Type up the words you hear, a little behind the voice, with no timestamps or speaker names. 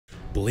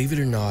Believe it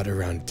or not,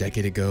 around a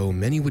decade ago,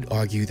 many would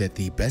argue that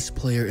the best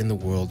player in the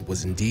world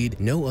was indeed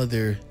no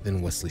other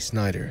than Wesley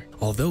Sneijder.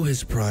 Although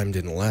his prime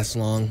didn't last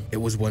long, it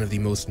was one of the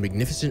most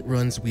magnificent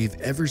runs we've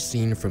ever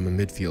seen from a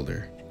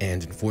midfielder.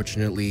 And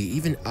unfortunately,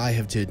 even I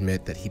have to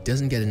admit that he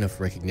doesn't get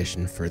enough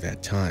recognition for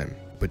that time.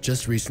 But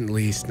just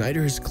recently,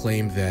 Sneijder has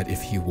claimed that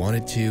if he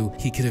wanted to,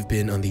 he could have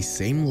been on the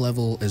same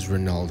level as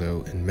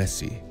Ronaldo and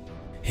Messi.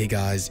 Hey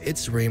guys,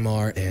 it's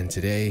Raymar, and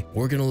today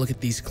we're gonna look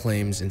at these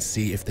claims and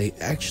see if they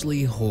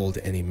actually hold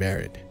any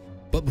merit.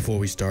 But before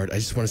we start, I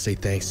just want to say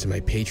thanks to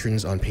my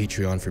patrons on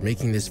Patreon for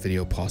making this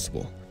video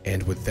possible.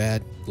 And with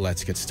that,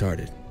 let's get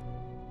started.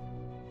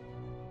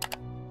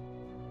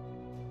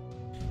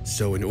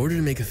 So in order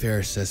to make a fair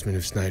assessment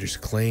of Sneijder's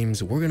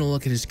claims, we're gonna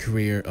look at his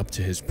career up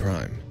to his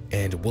prime.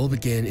 And we'll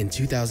begin in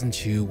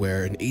 2002,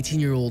 where an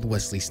 18-year-old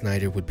Wesley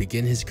Sneijder would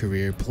begin his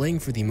career playing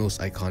for the most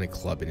iconic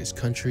club in his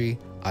country,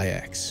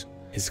 Ajax.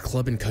 His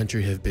club and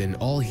country have been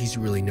all he's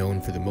really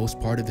known for the most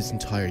part of his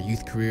entire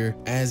youth career,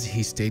 as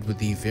he stayed with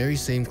the very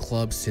same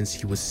club since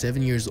he was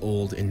 7 years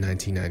old in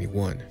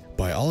 1991.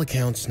 By all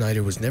accounts,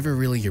 Sneijder was never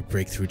really your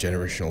breakthrough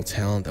generational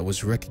talent that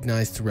was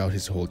recognized throughout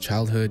his whole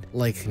childhood,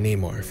 like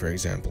Raymar for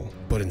example,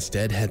 but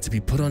instead had to be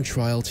put on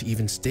trial to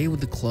even stay with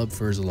the club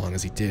for as long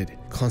as he did,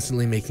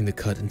 constantly making the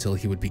cut until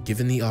he would be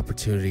given the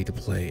opportunity to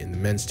play in the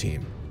men's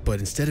team. But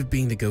instead of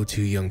being the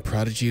go-to young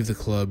prodigy of the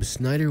club,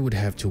 Sneijder would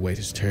have to wait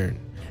his turn.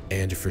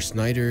 And for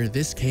Sneijder,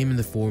 this came in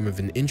the form of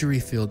an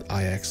injury-filled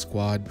Ajax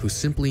squad who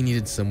simply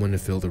needed someone to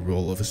fill the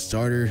role of a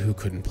starter who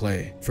couldn't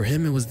play. For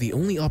him, it was the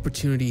only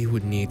opportunity he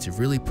would need to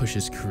really push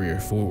his career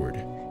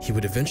forward. He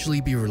would eventually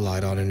be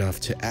relied on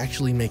enough to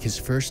actually make his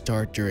first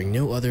start during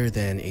no other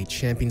than a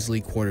Champions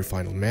League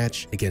quarterfinal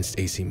match against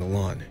AC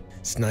Milan.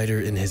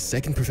 Sneijder, in his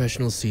second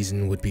professional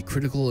season, would be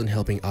critical in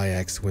helping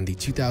Ajax win the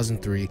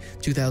 2003-2004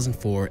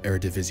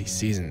 Eredivisie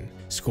season,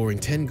 scoring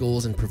 10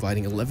 goals and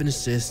providing 11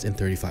 assists in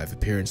 35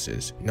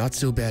 appearances. Not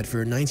so bad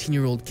for a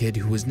 19-year-old kid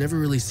who was never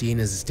really seen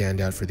as a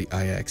standout for the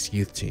Ajax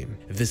youth team.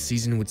 This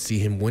season would see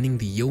him winning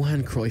the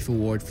Johan Cruyff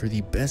Award for the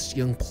best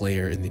young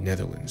player in the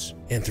Netherlands.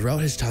 And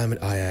throughout his time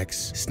at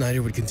Ajax,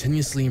 Sneijder would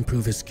continuously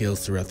improve his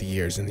skills throughout the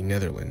years in the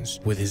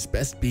Netherlands, with his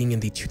best being in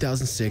the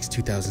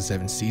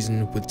 2006-2007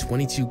 season with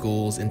 22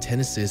 goals and 10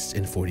 assists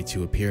in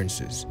 42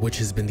 appearances, which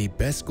has been the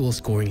best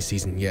goal-scoring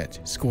season yet,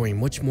 scoring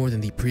much more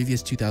than the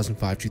previous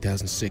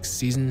 2005-2006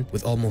 season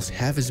with almost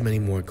half as many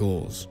more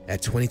goals.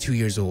 At 22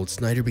 years old,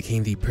 Sneijder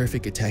became the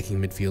perfect attacking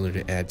midfielder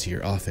to add to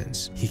your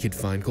offense. He could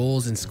find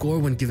goals and score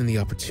when given the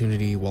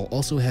opportunity, while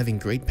also having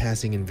great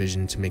passing and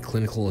vision to make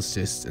clinical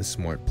assists and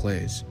smart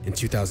plays. In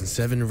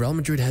 2007, Real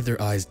Madrid had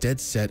their eyes dead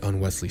set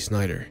on Wesley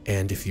Sneijder,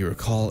 and if you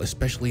recall,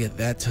 especially at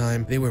that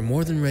time, they were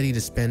more than ready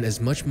to spend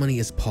as much money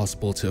as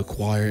possible to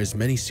acquire as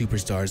many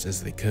superstars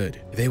as they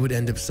could. They would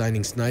end up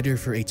signing Sneijder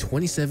for a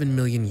 €27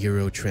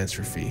 million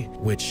transfer fee,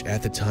 which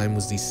at the time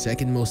was the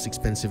second most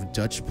expensive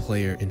Dutch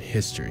player in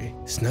history.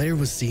 Sneijder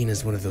was seen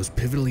as one of those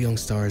pivotal young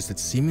stars that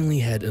seemingly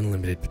had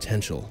unlimited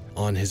potential.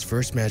 On his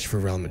first match for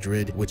Real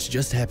Madrid, which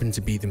just happened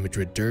to be the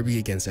Madrid derby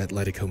against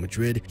Atletico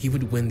Madrid, he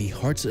would win the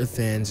hearts of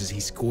fans as he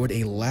scored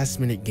a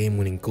last-minute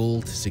game-winning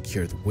goal to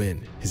secure the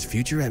win. His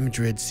future at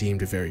Madrid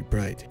seemed very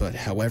bright, but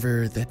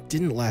however, that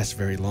didn't last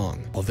very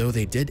long. Although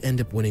they did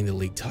end up winning the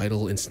league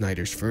title in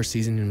Sneijder's first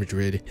season in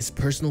Madrid, his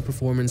personal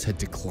performance had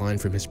declined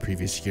from his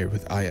previous year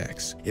with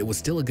Ajax. It was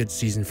still a good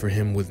season for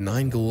him with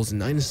 9 goals and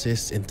 9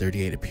 assists in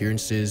 38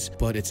 appearances,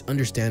 but it's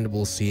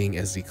understandable seeing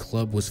as the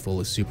club was full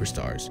of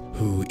superstars,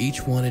 who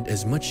each wanted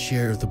as much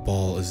share of the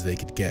ball as they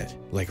could get,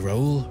 like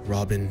Raul,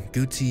 Robin,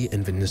 Guti,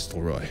 and Van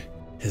Nistelrooy.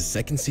 His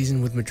second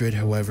season with Madrid,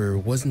 however,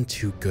 wasn't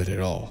too good at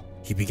all.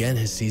 He began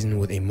his season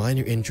with a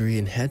minor injury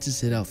and had to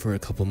sit out for a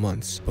couple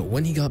months, but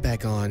when he got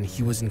back on,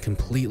 he was in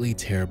completely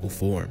terrible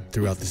form.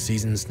 Throughout the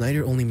season,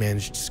 Sneijder only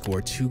managed to score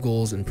 2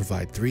 goals and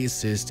provide 3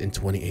 assists in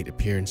 28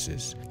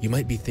 appearances. You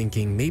might be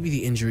thinking maybe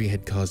the injury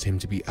had caused him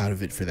to be out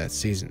of it for that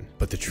season,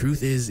 but the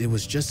truth is it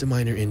was just a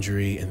minor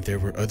injury and there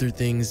were other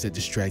things that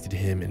distracted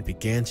him and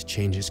began to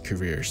change his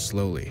career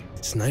slowly.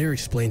 Sneijder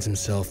explains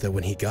himself that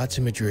when he got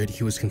to Madrid,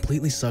 he was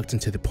completely sucked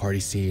into the party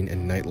scene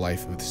and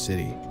nightlife of the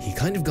city. He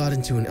kind of got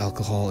into an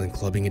alcohol and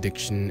clubbing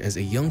addiction as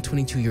a young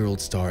 22-year-old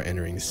star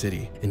entering the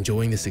city,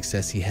 enjoying the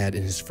success he had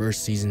in his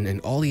first season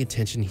and all the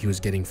attention he was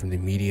getting from the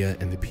media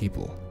and the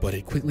people. But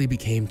it quickly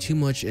became too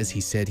much, as he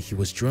said he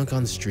was drunk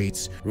on the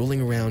streets, rolling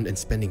around and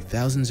spending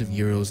thousands of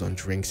euros on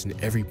drinks in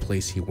every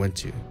place he went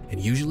to. And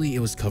usually it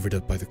was covered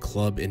up by the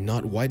club and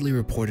not widely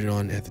reported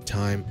on at the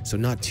time, so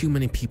not too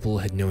many people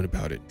had known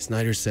about it.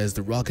 Sneijder says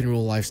the rock and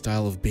roll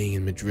lifestyle of being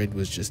in Madrid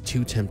was just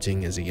too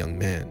tempting as a young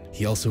man.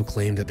 He also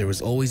claimed that there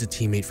was always a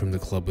teammate from the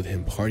club with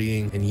him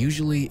partying, and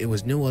usually it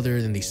was no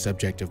other than the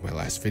subject of my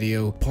last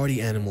video,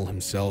 party animal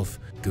himself,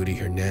 Guti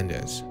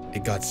Hernandez.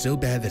 It got so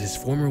bad that his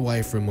former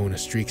wife Ramona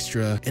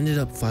Streekstra ended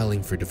up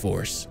filing for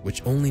divorce,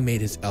 which only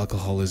made his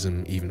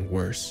alcoholism even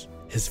worse.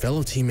 His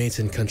fellow teammates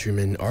and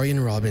countrymen Arjen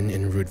Robben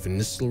and Ruud van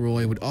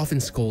Nistelrooy would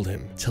often scold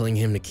him, telling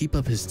him to keep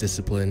up his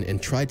discipline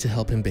and try to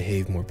help him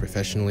behave more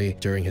professionally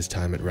during his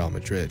time at Real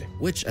Madrid,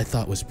 which I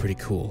thought was pretty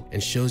cool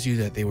and shows you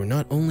that they were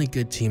not only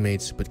good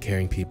teammates but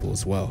caring people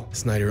as well.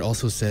 Sneijder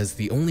also says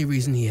the only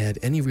reason he had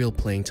any real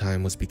playing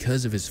time was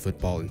because of his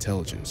football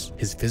intelligence.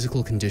 His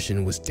physical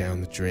condition was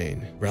down the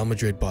drain. Real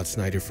Madrid bought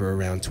Sneijder for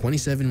around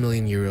 27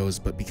 million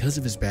euros, but because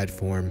of his bad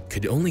form,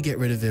 could only get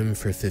rid of him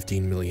for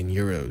 15 million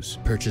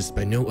euros, purchased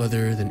by no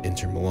other than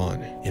Inter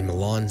Milan. In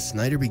Milan,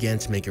 Sneijder began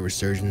to make a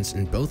resurgence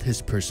in both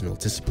his personal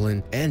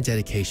discipline and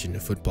dedication to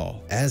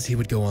football, as he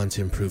would go on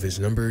to improve his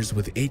numbers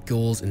with 8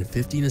 goals and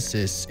 15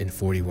 assists in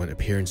 41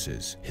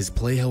 appearances. His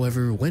play,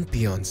 however, went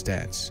beyond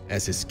stats,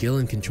 as his skill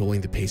in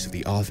controlling the pace of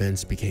the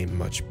offense became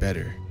much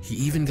better. He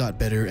even got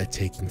better at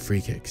taking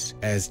free kicks,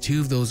 as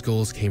 2 of those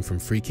goals came from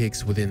free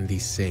kicks within the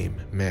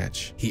same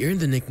match. He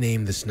earned the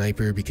nickname the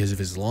Sniper because of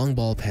his long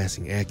ball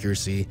passing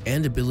accuracy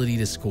and ability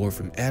to score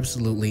from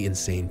absolutely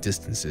insane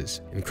distances.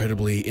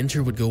 Incredibly,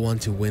 Inter would go on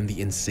to win the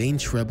insane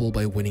treble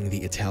by winning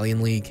the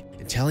Italian League,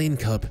 Italian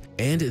Cup,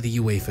 and the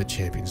UEFA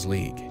Champions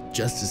League.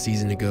 Just a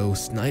season ago,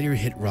 Sneijder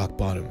hit rock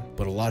bottom,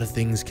 but a lot of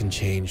things can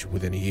change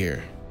within a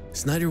year.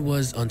 Sneijder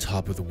was on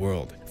top of the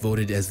world,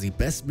 voted as the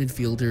best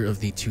midfielder of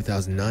the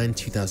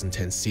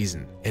 2009-2010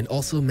 season, and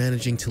also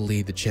managing to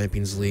lead the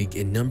Champions League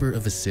in number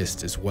of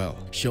assists as well,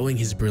 showing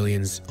his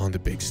brilliance on the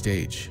big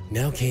stage.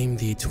 Now came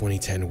the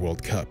 2010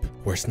 World Cup,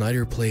 where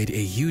Sneijder played a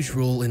huge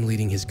role in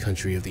leading his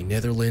country of the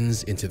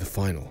Netherlands into the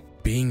final,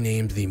 being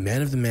named the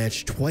man of the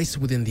match twice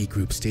within the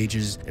group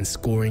stages and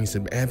scoring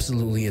some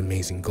absolutely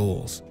amazing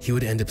goals. He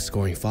would end up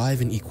scoring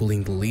 5 and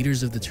equaling the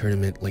leaders of the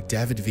tournament like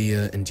David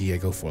Villa and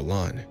Diego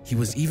Forlan. He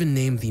was even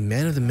named the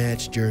man of the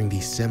match during the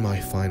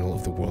semi-final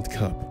of the World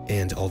Cup.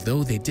 And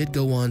although they did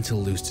go on to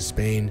lose to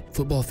Spain,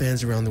 football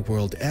fans around the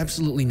world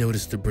absolutely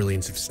noticed the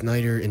brilliance of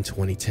Sneijder in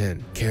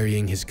 2010,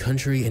 carrying his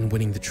country and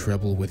winning the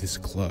treble with his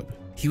club.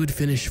 He would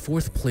finish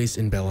 4th place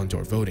in Ballon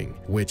d'Or voting,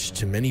 which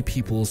to many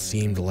people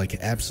seemed like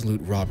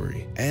absolute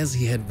robbery, as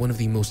he had one of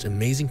the most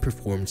amazing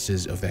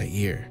performances of that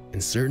year,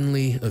 and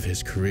certainly of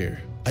his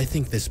career. I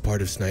think this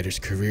part of Sneijder's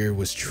career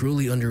was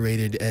truly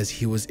underrated, as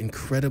he was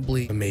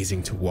incredibly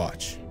amazing to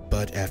watch.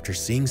 But after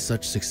seeing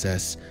such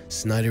success,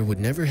 Sneijder would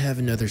never have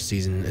another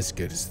season as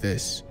good as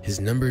this.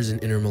 His numbers in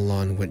Inter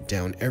Milan went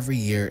down every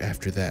year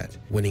after that,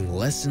 winning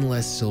less and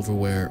less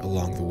silverware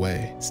along the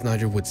way.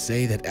 Sneijder would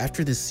say that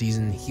after this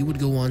season, he would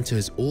go on to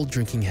his old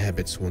drinking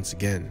habits once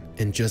again,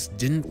 and just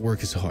didn't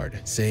work as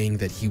hard, saying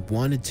that he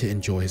wanted to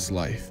enjoy his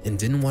life, and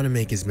didn't want to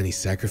make as many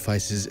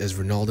sacrifices as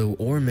Ronaldo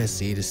or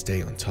Messi to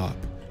stay on top.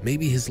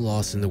 Maybe his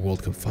loss in the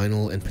World Cup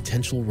final and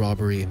potential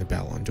robbery in the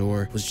Ballon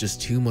d'Or was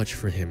just too much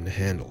for him to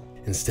handle.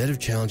 Instead of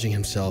challenging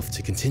himself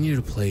to continue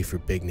to play for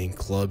big-name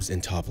clubs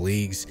in top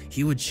leagues,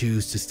 he would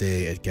choose to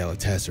stay at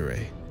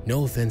Galatasaray.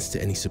 No offense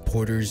to any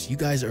supporters, you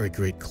guys are a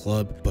great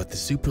club, but the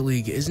Super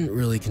League isn't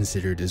really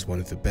considered as one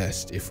of the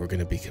best if we're going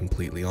to be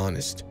completely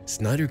honest.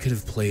 Sneijder could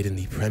have played in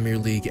the Premier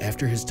League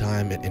after his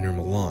time at Inter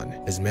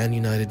Milan, as Man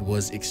United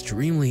was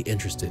extremely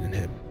interested in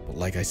him. But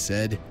like I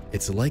said,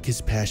 it's like his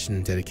passion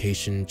and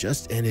dedication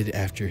just ended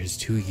after his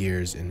 2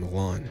 years in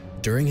Milan.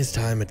 During his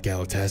time at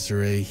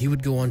Galatasaray, he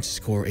would go on to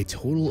score a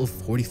total of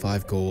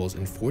 45 goals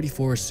and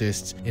 44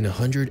 assists in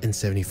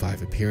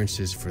 175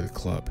 appearances for the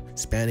club,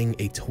 spanning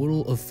a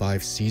total of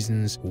 5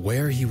 seasons,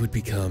 where he would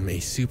become a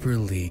Super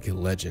League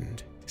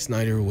legend.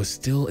 Sneijder was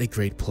still a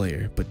great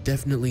player, but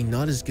definitely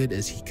not as good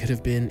as he could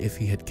have been if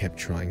he had kept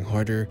trying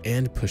harder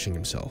and pushing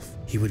himself.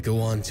 He would go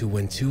on to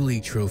win 2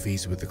 league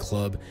trophies with the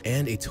club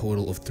and a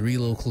total of 3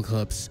 local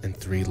cups and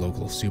 3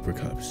 local super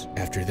cups.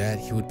 After that,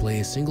 he would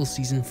play a single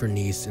season for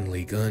Nice in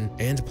Ligue 1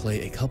 and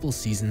play a couple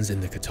seasons in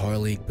the Qatar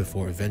League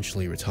before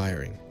eventually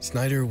retiring.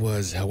 Sneijder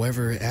was,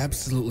 however,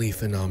 absolutely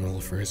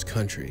phenomenal for his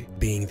country,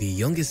 being the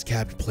youngest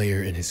capped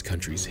player in his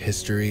country's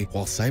history,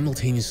 while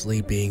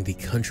simultaneously being the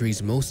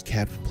country's most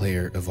capped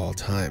player of all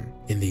time.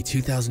 In the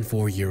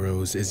 2004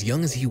 Euros, as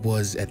young as he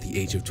was at the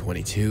age of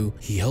 22,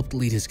 he helped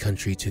lead his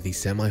country to the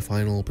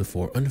semi-final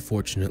before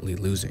unfortunately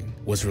losing,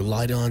 was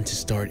relied on to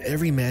start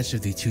every match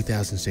of the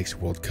 2006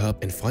 World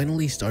Cup, and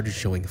finally started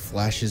showing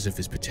flashes of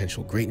his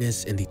potential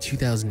greatness in the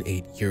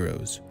 2008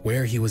 Euros,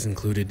 where he was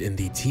included in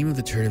the team of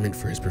the tournament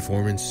for his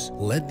performance,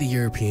 led the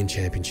European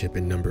Championship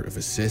in number of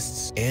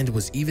assists, and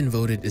was even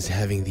voted as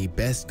having the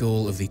best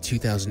goal of the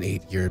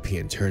 2008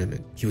 European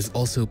tournament. He was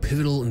also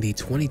pivotal in the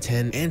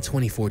 2010 and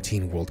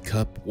 2014 World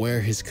Cup, where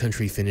his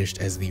country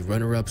finished as the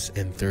runner-ups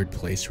and 3rd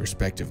place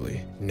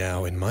respectively.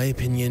 Now, in my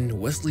opinion,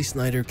 Wesley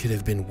Sneijder could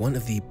have been one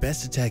of the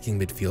best attacking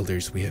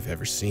midfielders we have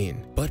ever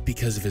seen, but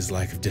because of his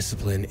lack of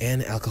discipline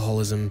and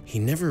alcoholism, he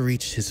never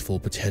reached his full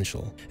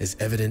potential, as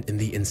evident in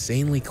the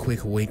insanely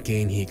quick weight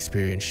gain he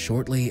experienced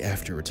shortly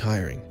after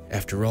retiring.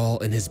 After all,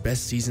 in his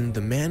best season,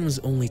 the man was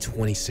only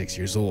 26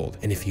 years old,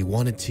 and if he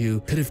wanted to,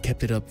 could have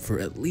kept it up for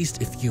at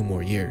least a few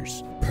more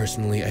years.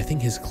 Personally, I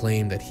think his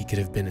claim that he could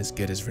have been as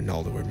good as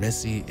Ronaldo or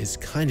Messi is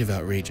kind of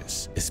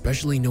outrageous,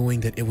 especially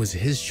knowing that it was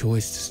his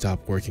choice to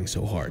stop working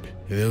so hard.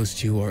 Those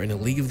two are in a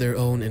league of their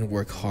own and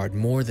work hard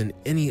more than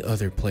any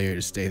other player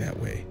to stay that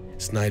way.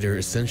 Sneijder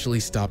essentially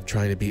stopped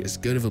trying to be as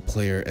good of a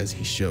player as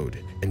he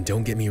showed, and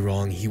don't get me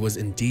wrong, he was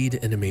indeed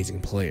an amazing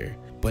player.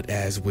 But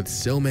as with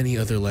so many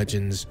other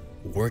legends,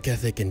 work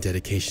ethic and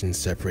dedication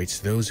separates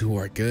those who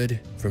are good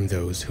from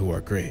those who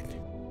are great.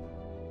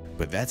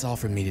 But that's all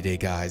from me today,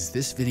 guys.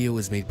 This video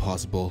was made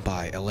possible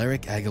by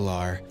Alaric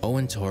Aguilar,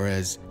 Owen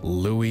Torres,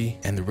 Louis,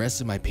 and the rest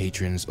of my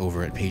patrons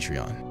over at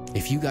Patreon.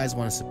 If you guys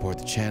want to support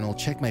the channel,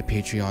 check my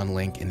Patreon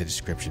link in the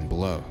description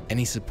below.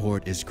 Any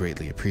support is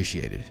greatly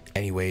appreciated.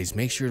 Anyways,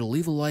 make sure to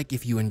leave a like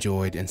if you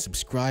enjoyed and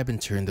subscribe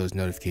and turn those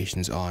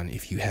notifications on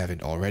if you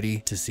haven't already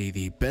to see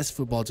the best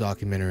football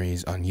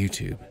documentaries on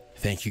YouTube.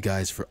 Thank you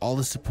guys for all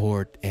the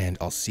support, and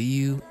I'll see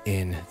you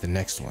in the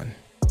next one.